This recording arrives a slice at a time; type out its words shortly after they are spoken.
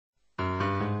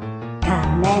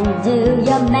Come and do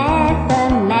your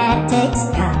mathematics.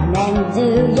 Come and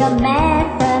do your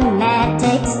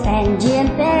mathematics. Benji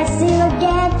and Bessie will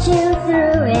get you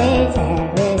through it.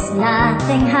 There is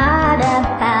nothing hard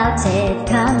about it.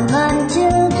 Come on,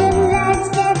 children, let's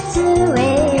get to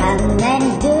it. Come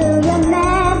and do your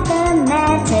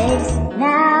mathematics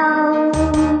now.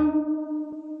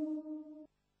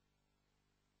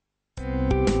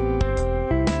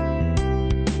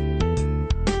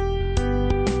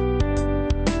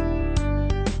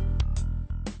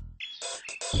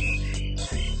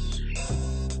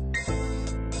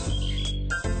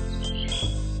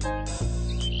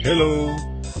 Hello,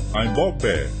 I'm Bob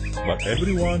Bear, but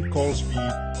everyone calls me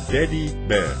Daddy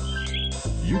Bear.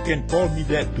 You can call me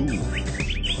that too.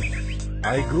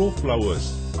 I grow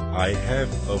flowers. I have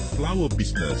a flower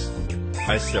business.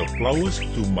 I sell flowers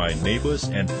to my neighbors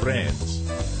and friends.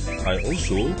 I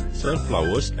also sell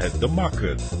flowers at the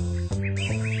market.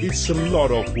 It's a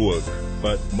lot of work,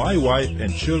 but my wife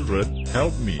and children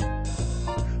help me.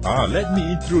 Let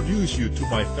me introduce you to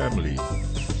my family.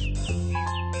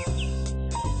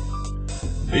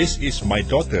 This is my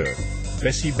daughter,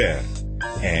 Bessie Bear,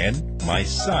 and my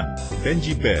son,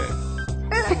 Benji Bear.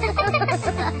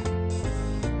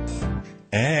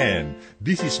 And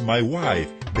this is my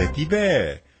wife, Betty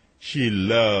Bear. She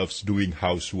loves doing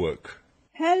housework.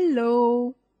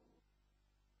 Hello.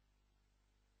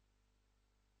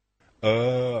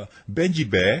 Benji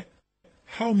Bear,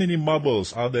 how many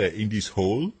marbles are there in this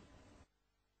hole?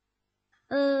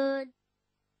 There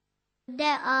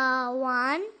are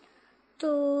 1,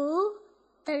 2,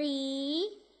 3,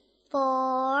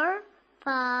 4,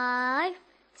 5,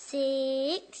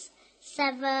 6,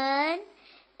 7,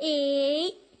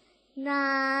 8,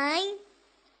 9,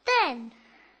 10.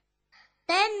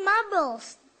 10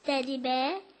 marbles, Teddy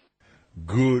Bear.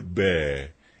 Good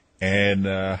Bear. And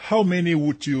how many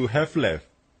would you have left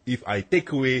if I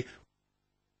take away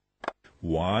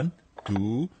 1,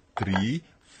 2, 3,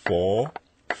 4,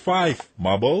 5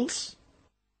 marbles?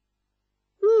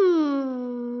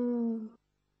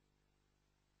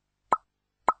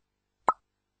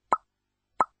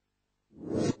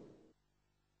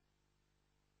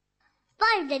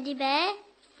 Five, Daddy Bear.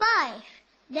 5.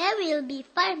 There will be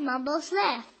 5 marbles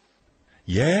left.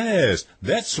 Yes,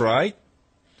 that's right.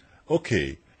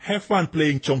 Okay, have fun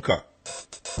playing Chongkak.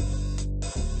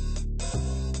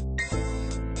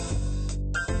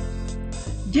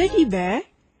 Daddy Bear,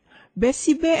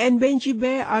 Bessie Bear and Benji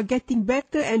Bear are getting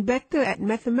better and better at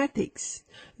mathematics.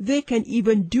 They can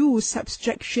even do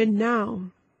subtraction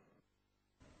now.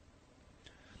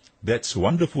 That's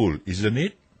wonderful, isn't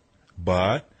it?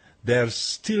 But there's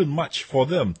still much for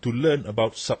them to learn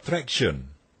about subtraction.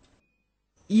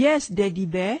 Yes, Daddy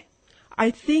Bear. I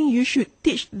think you should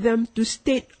teach them to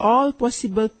state all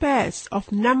possible pairs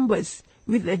of numbers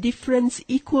with a difference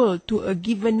equal to a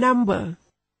given number.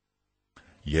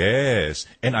 Yes,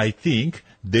 and I think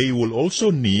they will also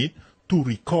need to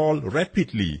recall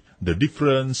rapidly the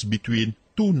difference between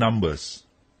two numbers.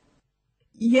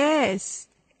 Yes,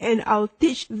 and I'll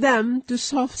teach them to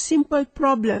solve simple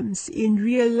problems in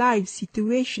real-life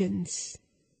situations.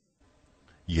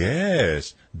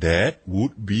 Yes, that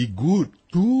would be good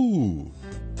too.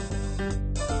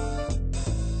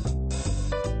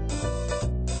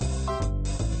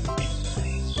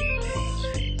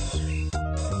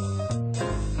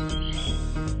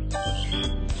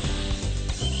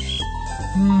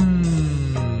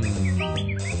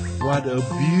 What a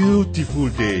beautiful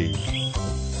day.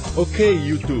 Okay,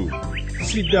 you two,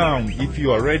 sit down if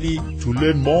you are ready to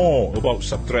learn more about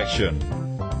subtraction.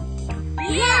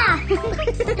 Yeah!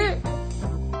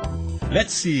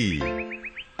 Let's see.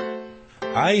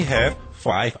 I have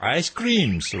 5 ice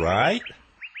creams, right?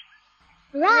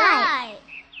 Right.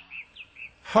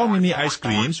 How many ice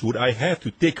creams would I have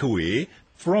to take away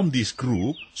from this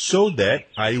group so that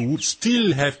I would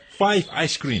still have 5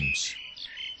 ice creams?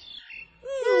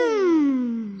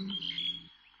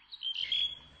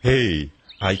 Hey,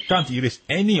 I can't erase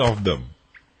any of them.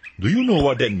 Do you know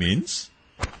what that means?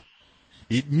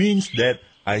 It means that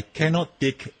I cannot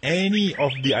take any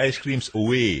of the ice creams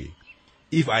away.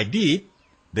 If I did,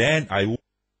 then I would.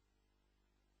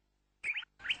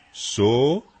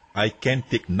 So, I can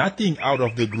take nothing out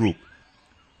of the group.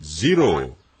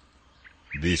 0.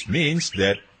 This means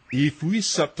that if we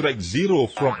subtract 0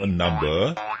 from a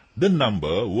number, the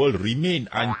number will remain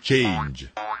unchanged.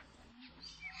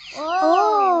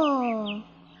 Oh!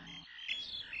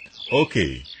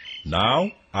 Okay,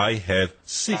 now I have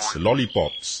 6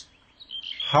 lollipops.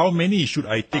 How many should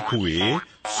I take away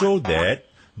so that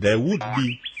there would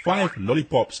be 5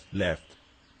 lollipops left?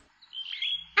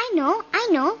 I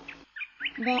know.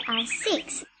 there are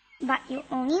 6, but you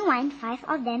only want 5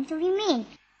 of them to remain.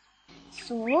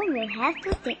 So we'll have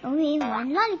to take away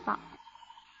 1 lollipop.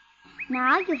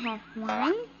 Now you have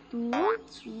 1, 2,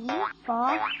 3, 4,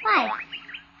 5.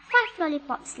 5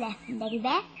 lollipops left, Daddy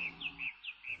Bear.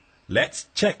 Let's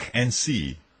check and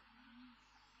see.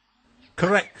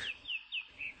 Correct.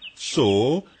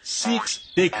 So,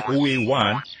 6 take away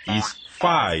 1 is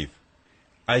 5.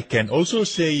 I can also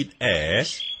say it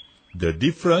as the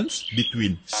difference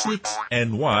between 6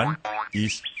 and 1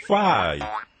 is 5.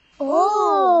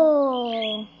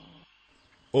 Oh!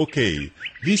 Okay,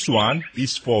 this one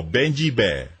is for Benji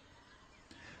Bear.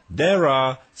 There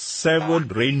are 7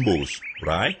 rainbows,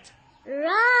 right?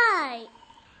 Right!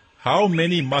 How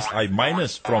many must I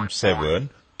minus from 7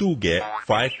 to get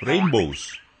 5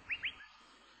 rainbows?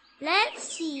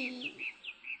 Let's see.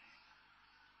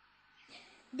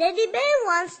 Daddy Bear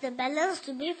wants the balance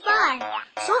to be 5,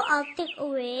 so I'll take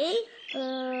away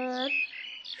 2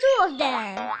 of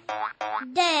them.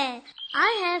 There,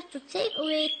 I have to take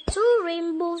away 2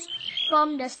 rainbows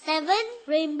from the 7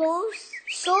 rainbows,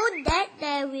 so that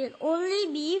there will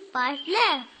only be 5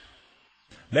 left.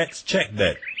 Let's check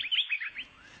that.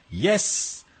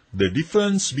 Yes, the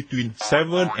difference between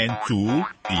 7 and 2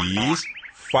 is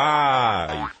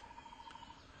 5.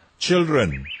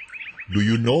 Children, do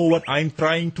you know what I'm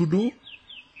trying to do?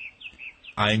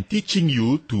 I'm teaching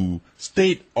you to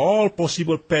state all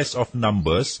possible pairs of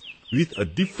numbers with a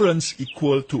difference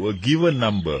equal to a given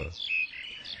number.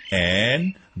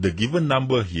 And the given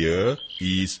number here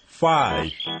is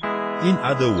 5. In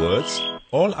other words,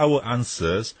 all our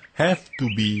answers have to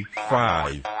be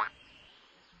 5.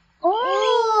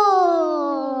 Oh!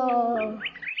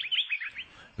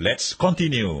 Let's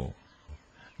continue.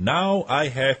 Now I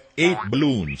have 8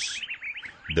 balloons.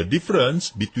 The difference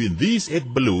between these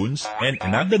 8 balloons and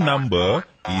another number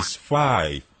is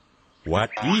 5.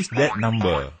 What is that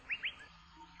number?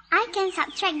 I can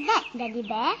subtract that, Daddy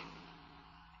Bear.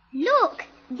 Look,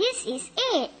 this is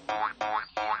 8.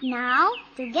 Now,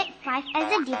 to get 5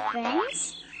 as a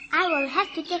difference, I will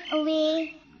have to take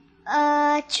away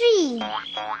 3.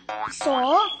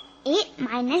 So, 8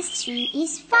 minus 3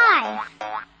 is 5.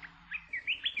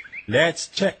 Let's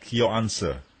check your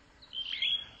answer.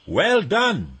 Well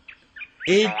done!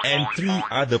 8 and 3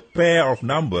 are the pair of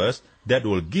numbers that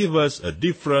will give us a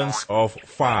difference of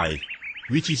 5,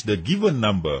 which is the given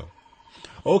number.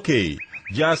 Okay,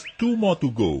 just 2 more to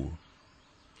go.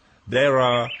 There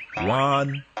are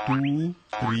 1, 2,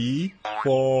 3,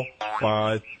 4,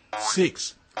 5,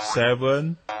 6,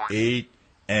 7, 8,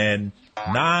 and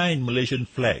 9 Malaysian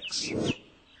flags.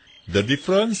 The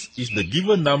difference is the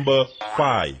given number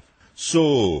 5.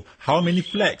 So, how many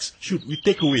flags should we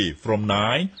take away from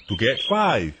 9 to get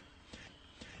 5?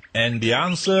 And the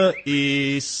answer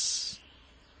is...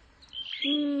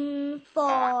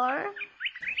 4.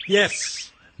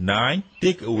 Yes, 9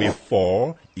 take away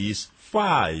 4 is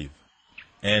 5.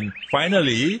 And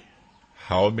finally,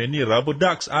 how many rubber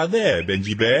ducks are there,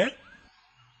 Benji Bear?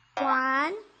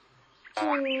 1,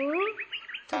 2,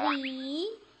 3,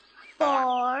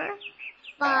 4,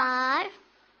 5,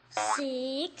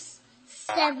 6,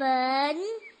 7,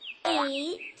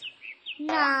 8,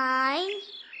 9,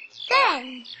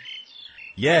 10.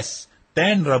 Yes,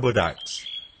 10 rubber ducks.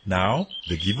 Now,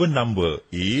 the given number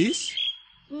is...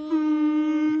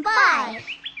 5.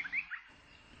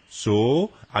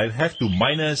 So, I'll have to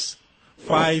minus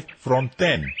 5 from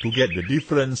 10 to get the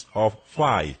difference of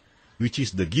 5, which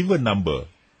is the given number.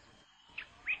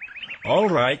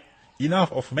 Alright,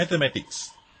 enough of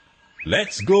mathematics.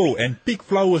 Let's go and pick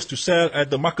flowers to sell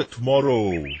at the market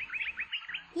tomorrow.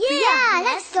 Yeah,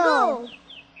 let's go.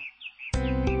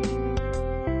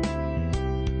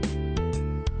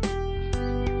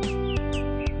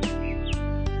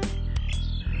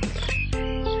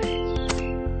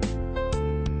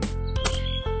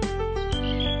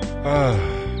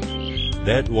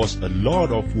 That was a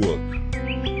lot of work.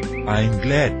 I'm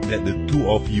glad that the 2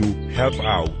 of you helped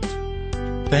out.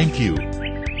 Thank you.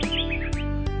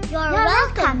 You're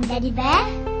welcome, Daddy Bear.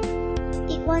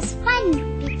 It was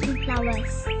fun picking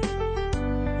flowers.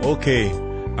 Okay,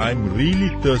 I'm really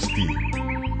thirsty.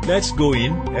 Let's go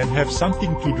in and have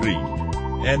something to drink,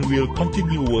 and we'll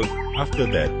continue work after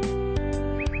that.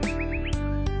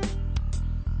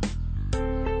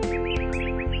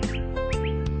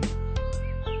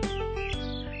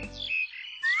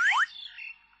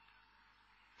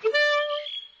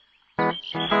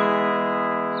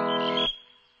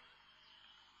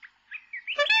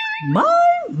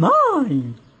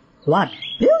 My, what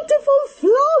beautiful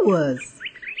flowers!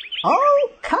 All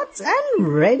cut and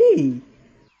ready.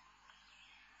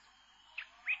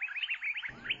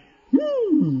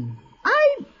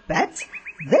 I bet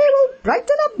they will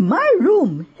brighten up my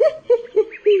room.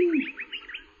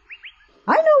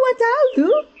 I know what I'll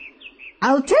do.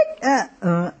 I'll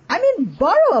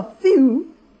borrow a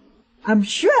few. I'm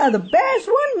sure the bears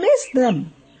won't miss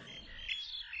them.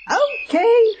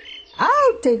 Okay,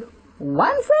 I'll take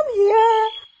one from here,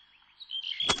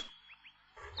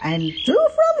 and two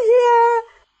from here,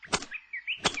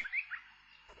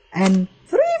 and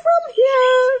three from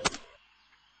here,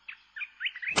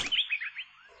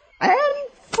 and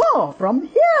four from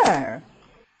here.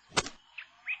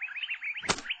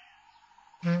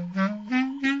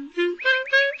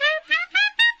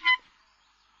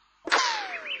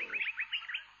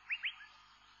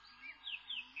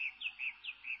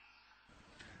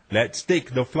 Let's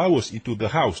take the flowers into the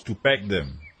house to pack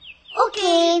them.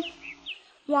 Okay.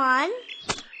 1,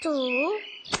 2,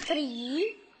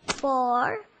 3,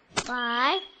 4,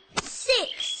 5,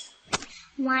 6.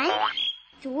 1,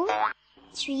 2,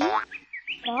 3,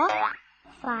 4,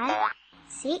 5,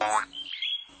 6.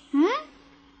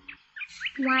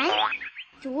 1,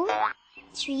 2,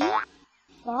 3,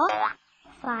 4,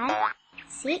 5,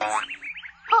 6.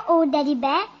 Uh-oh, Daddy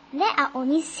Bear, there are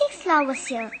only 6 flowers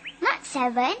here, not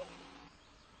 7.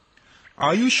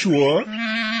 Are you sure?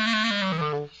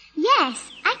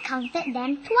 Yes, I counted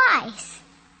them twice.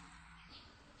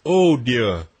 Oh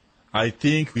dear, I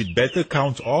think we'd better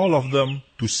count all of them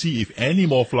to see if any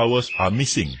more flowers are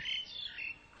missing.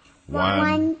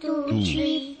 1, 2,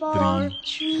 3, 4,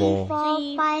 5,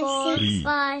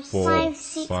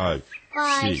 6,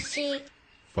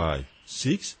 5,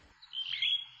 6.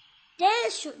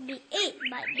 There should be 8,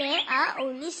 but there are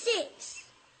only 6.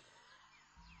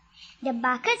 The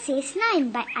bucket says 9,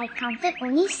 but I counted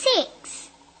only 6.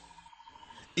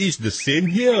 It's the same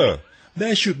here.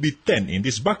 There should be 10 in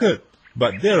this bucket,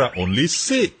 but there are only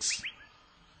 6.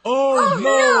 Oh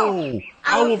no!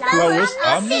 Our flowers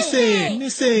are missing!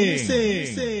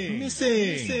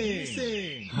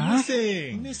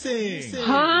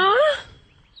 Huh?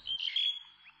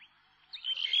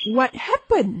 What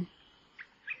happened?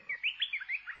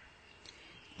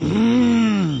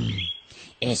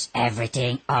 Is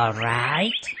everything all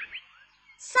right?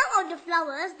 Some of the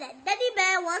flowers that Daddy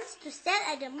Bear wants to sell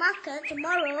at the market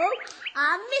tomorrow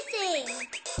are missing.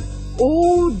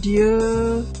 Oh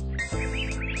dear.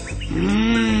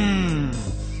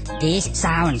 This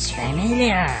sounds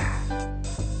familiar.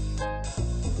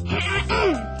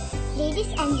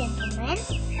 Ladies and gentlemen,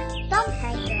 Tom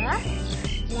here.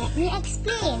 Let me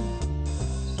explain.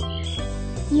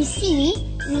 You see,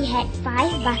 we had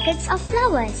 5 buckets of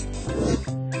flowers.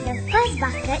 The first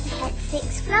bucket had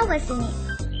 6 flowers in it.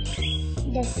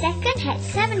 The second had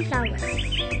 7 flowers.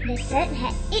 The third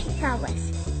had 8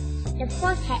 flowers. The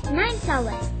fourth had 9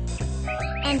 flowers.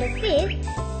 And the fifth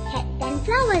had 10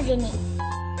 flowers in it.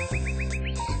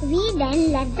 We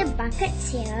then left the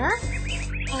buckets here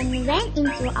and went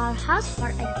into our house for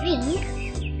a drink.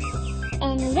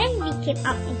 And when we came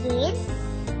out again,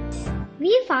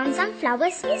 we found some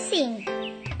flowers missing.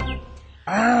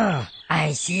 Oh,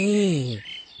 I see.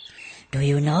 Do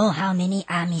you know how many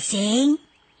are missing?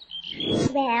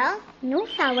 Well, no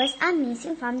flowers are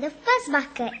missing from the first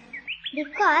bucket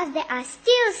because there are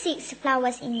still 6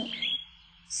 flowers in it.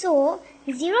 So,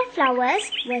 0 flowers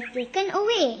were taken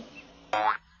away.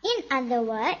 In other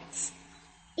words,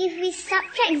 if we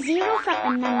subtract 0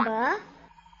 from a number,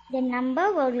 the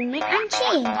number will remain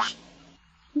unchanged.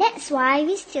 That's why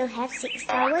we still have 6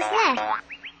 flowers left.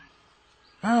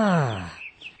 Oh,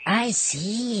 I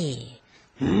see.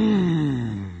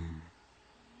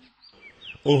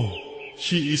 Oh,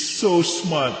 she is so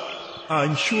smart.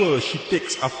 I'm sure she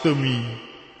takes after me.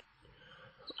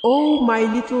 Oh, my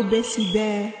little Bessie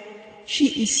Bear. She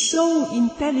is so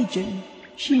intelligent.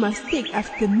 She must take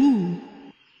after me.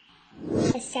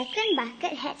 The second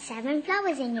bucket had 7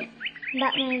 flowers in it.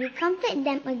 But when we counted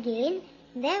them again,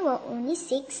 there were only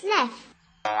 6 left.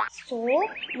 So, 1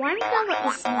 flower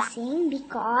is missing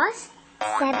because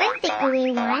 7 take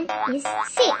away 1 is 6.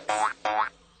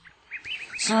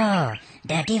 So,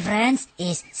 the difference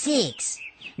is 6.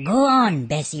 Go on,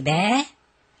 Bessie Bear.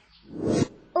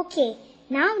 Okay,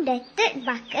 now the third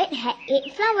bucket had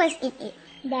 8 flowers in it.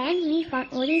 Then we found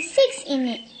only 6 in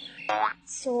it.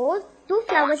 So, 2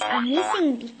 flowers are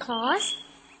missing because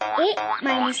 8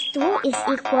 minus 2 is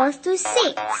equals to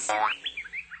 6.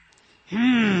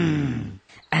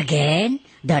 Again,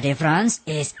 the difference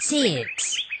is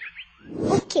 6.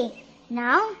 Okay,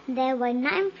 now there were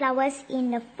 9 flowers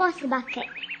in the fourth bucket.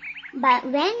 But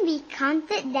when we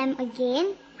counted them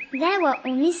again, there were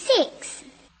only 6.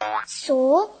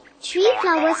 So, 3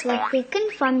 flowers were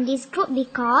taken from this group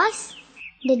because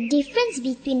The difference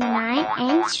between 9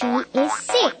 and 3 is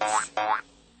 6.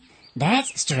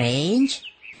 That's strange.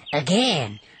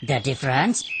 Again, the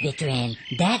difference between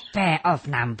that pair of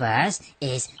numbers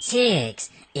is 6.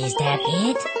 Is that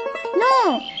it?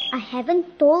 No, I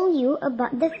haven't told you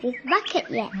about the fifth bucket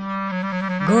yet.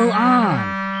 Go on.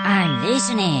 I'm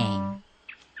listening.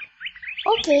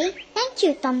 Okay, thank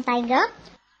you, Tom Tiger.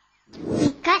 We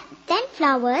cut 10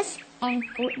 flowers and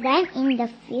put them in the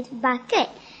fifth bucket.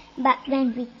 But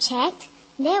when we checked,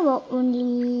 there were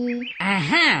only...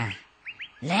 Aha!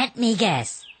 Let me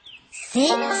guess. 6?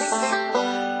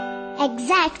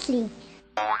 Exactly.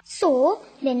 So,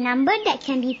 the number that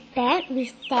can be paired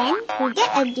with 10 to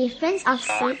get a difference of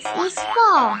 6 is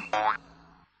 4.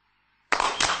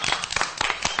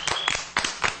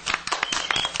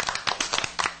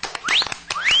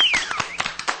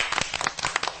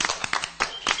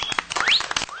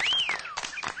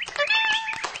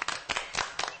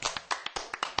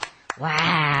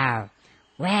 Wow!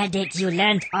 Where did you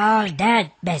learn all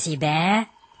that, Bessie Bear?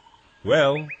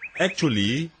 Well,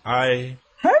 actually, Having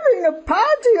a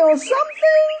party or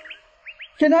something?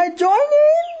 Can I join in?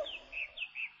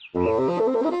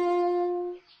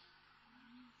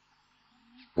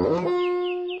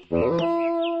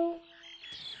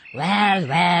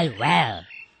 Well.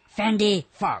 Fendi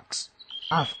Fox.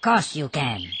 Of course you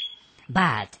can.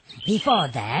 But before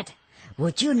that,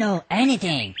 would you know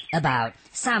anything about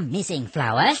some missing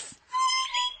flowers?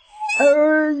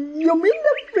 You mean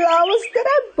the flowers that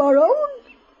I borrowed?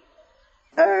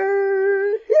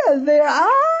 Here they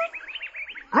are.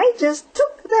 I just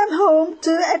took them home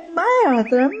to admire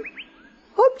them.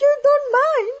 Hope you don't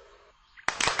mind.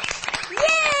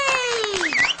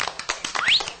 Yay!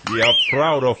 we are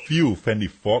proud of you, Fendi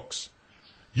Fox.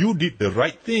 You did the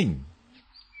right thing.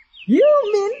 You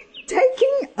mean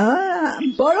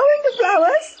borrowing the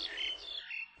flowers?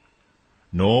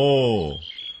 No,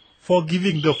 for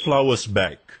giving the flowers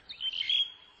back.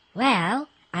 Well,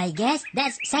 I guess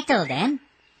that's settled then.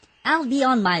 I'll be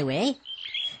on my way.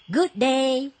 Good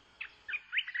day.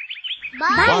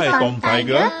 Bye, Tom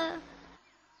Tiger.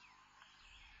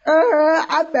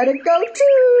 I better go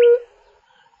too.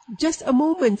 Just a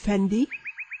moment, Fendi.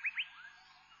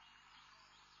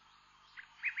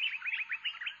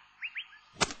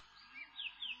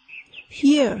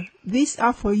 Here, these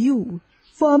are for you.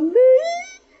 For me?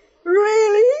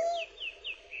 Really?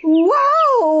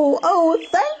 Wow! Oh,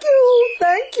 thank you.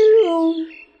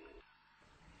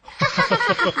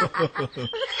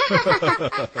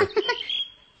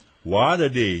 What a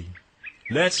day.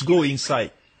 Let's go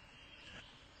inside.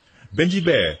 Benji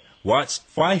Bear, what's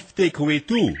 5 take away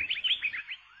 2?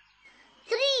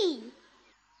 3.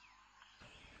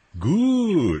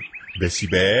 Good. Bessie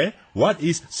Bear, what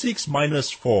is 6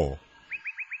 minus 4?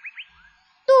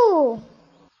 2.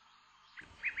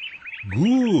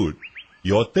 Good.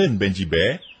 Your turn, Benji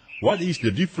Bear. What is the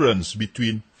difference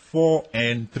between 4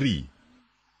 and 3?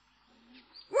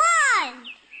 1.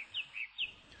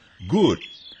 Good.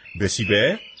 Bessie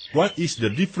Bear, what is the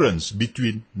difference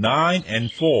between 9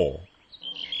 and 4?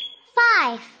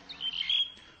 5.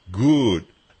 Good.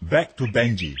 Back to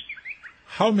Benji.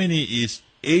 How many is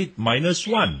 8 minus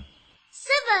 1?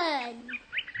 7.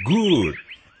 Good.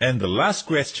 And the last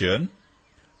question,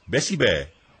 Bessie Bear,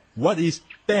 what is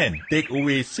 10 take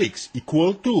away 6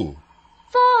 equal to?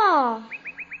 4.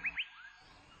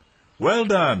 Well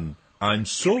done. I'm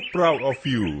so proud of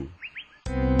you.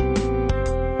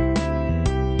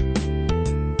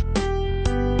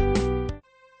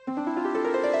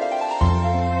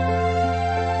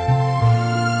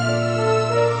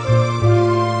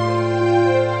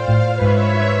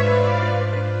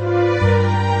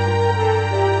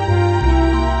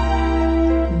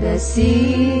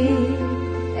 Bessie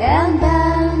and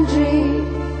Benji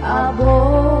are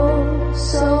both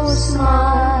so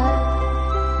smart.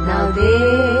 Now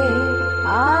they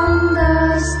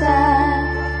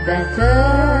understand better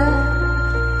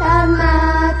than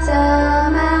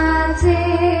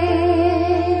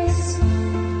mathematics.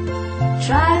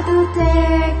 Try to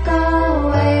take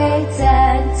away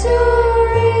 10 to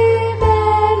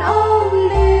remain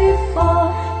only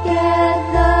 4. Get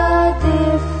the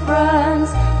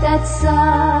difference. That's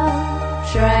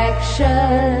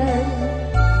subtraction.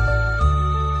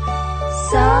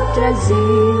 Subtract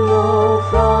 0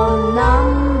 from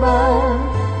number,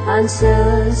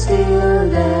 answer still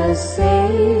the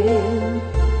same.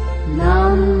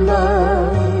 Number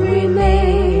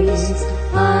remains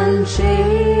unchanged.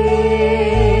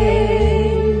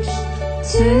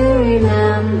 To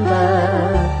remember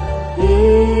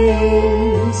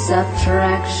in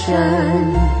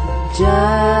subtraction,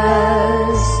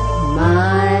 just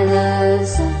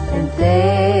minus and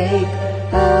then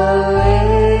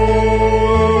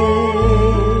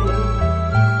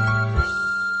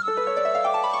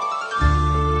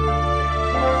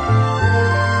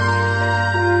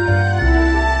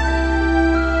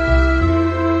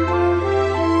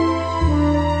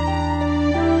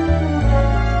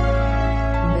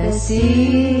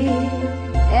Bessie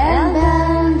and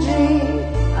Benji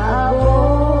are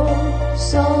both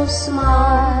so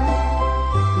smart.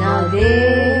 Now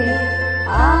they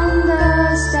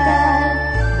understand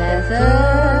better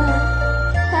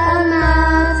than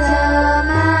mathematics.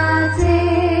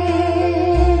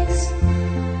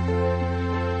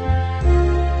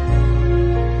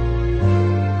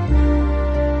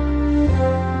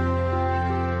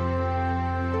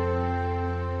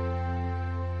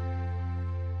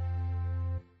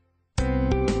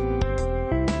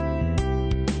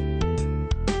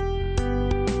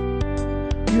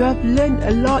 You have learned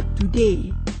a lot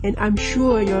today, and I'm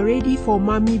sure you're ready for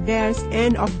Mommy Bear's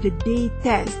end of the day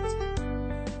test.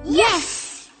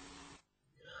 Yes!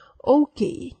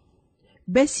 Okay,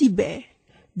 Bessie Bear,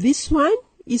 this one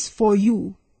is for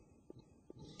you.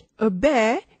 A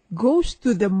bear goes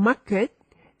to the market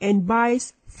and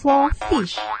buys 4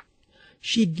 fish.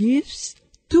 She gives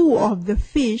 2 of the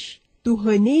fish to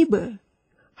her neighbor.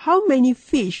 How many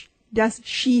fish does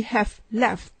she have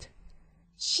left?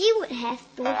 She would have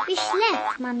 2 fish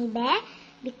left, Mommy Bear,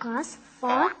 because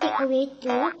 4 take away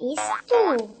 2 is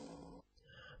 2.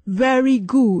 Very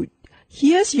good.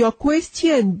 Here's your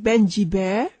question, Benji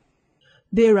Bear.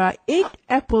 There are 8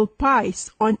 apple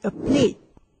pies on a plate.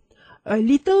 A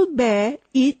little bear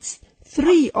eats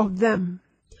 3 of them.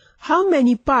 How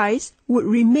many pies would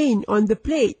remain on the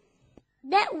plate?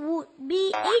 That would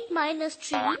be 8 minus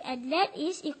 3, and that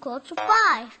is equal to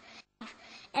 5.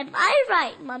 Am I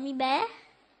right, Mommy Bear?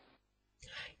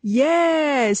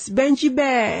 Yes, Benji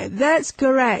Bear, that's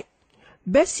correct.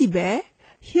 Bessie Bear,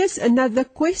 here's another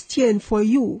question for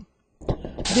you.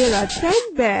 There are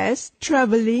 10 bears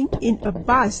traveling in a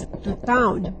bus to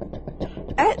town.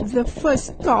 At the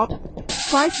first stop,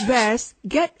 5 bears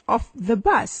get off the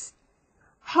bus.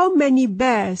 How many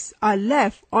bears are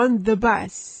left on the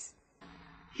bus?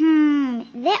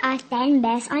 There are 10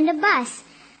 bears on the bus.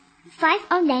 5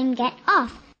 of them get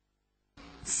off.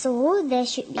 So there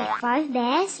should be 5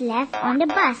 bears left on the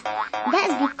bus.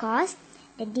 That's because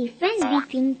the difference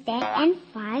between 10 and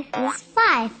 5 is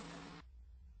 5.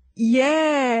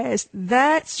 Yes,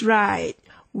 that's right.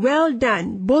 Well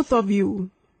done, both of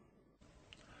you.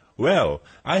 Well,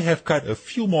 I have cut a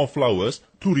few more flowers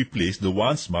to replace the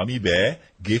ones Mommy Bear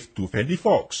gave to Fendi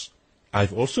Fox.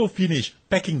 I've also finished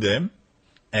packing them,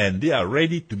 and they are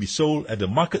ready to be sold at the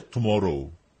market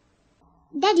tomorrow.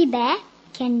 Daddy Bear,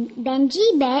 can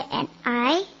Benji Bear and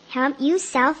I help you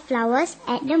sell flowers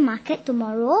at the market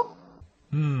tomorrow?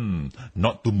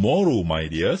 Not tomorrow, my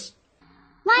dears.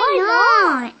 Why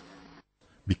not?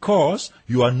 Because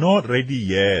you are not ready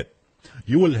yet.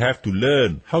 You will have to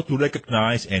learn how to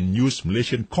recognize and use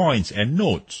Malaysian coins and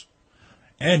notes.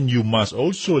 And you must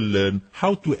also learn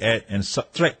how to add and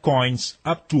subtract coins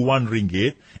up to 1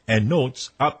 ringgit and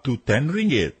notes up to 10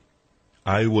 ringgit.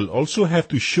 I will also have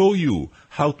to show you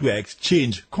how to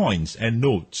exchange coins and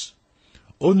notes.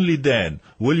 Only then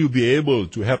will you be able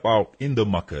to help out in the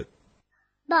market.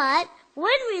 But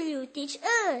when will you teach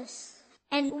us?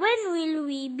 And when will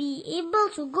we be able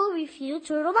to go with you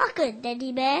to the market,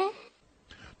 Daddy Bear?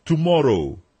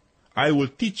 Tomorrow. I will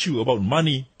teach you about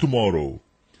money tomorrow.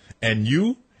 And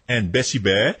you and Bessie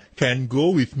Bear can go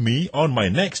with me on my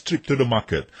next trip to the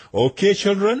market. Okay,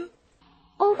 children?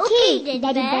 Okay,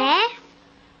 Daddy Bear.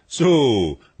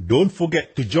 So, don't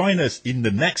forget to join us in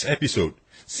the next episode.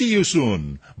 See you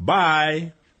soon.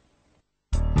 Bye.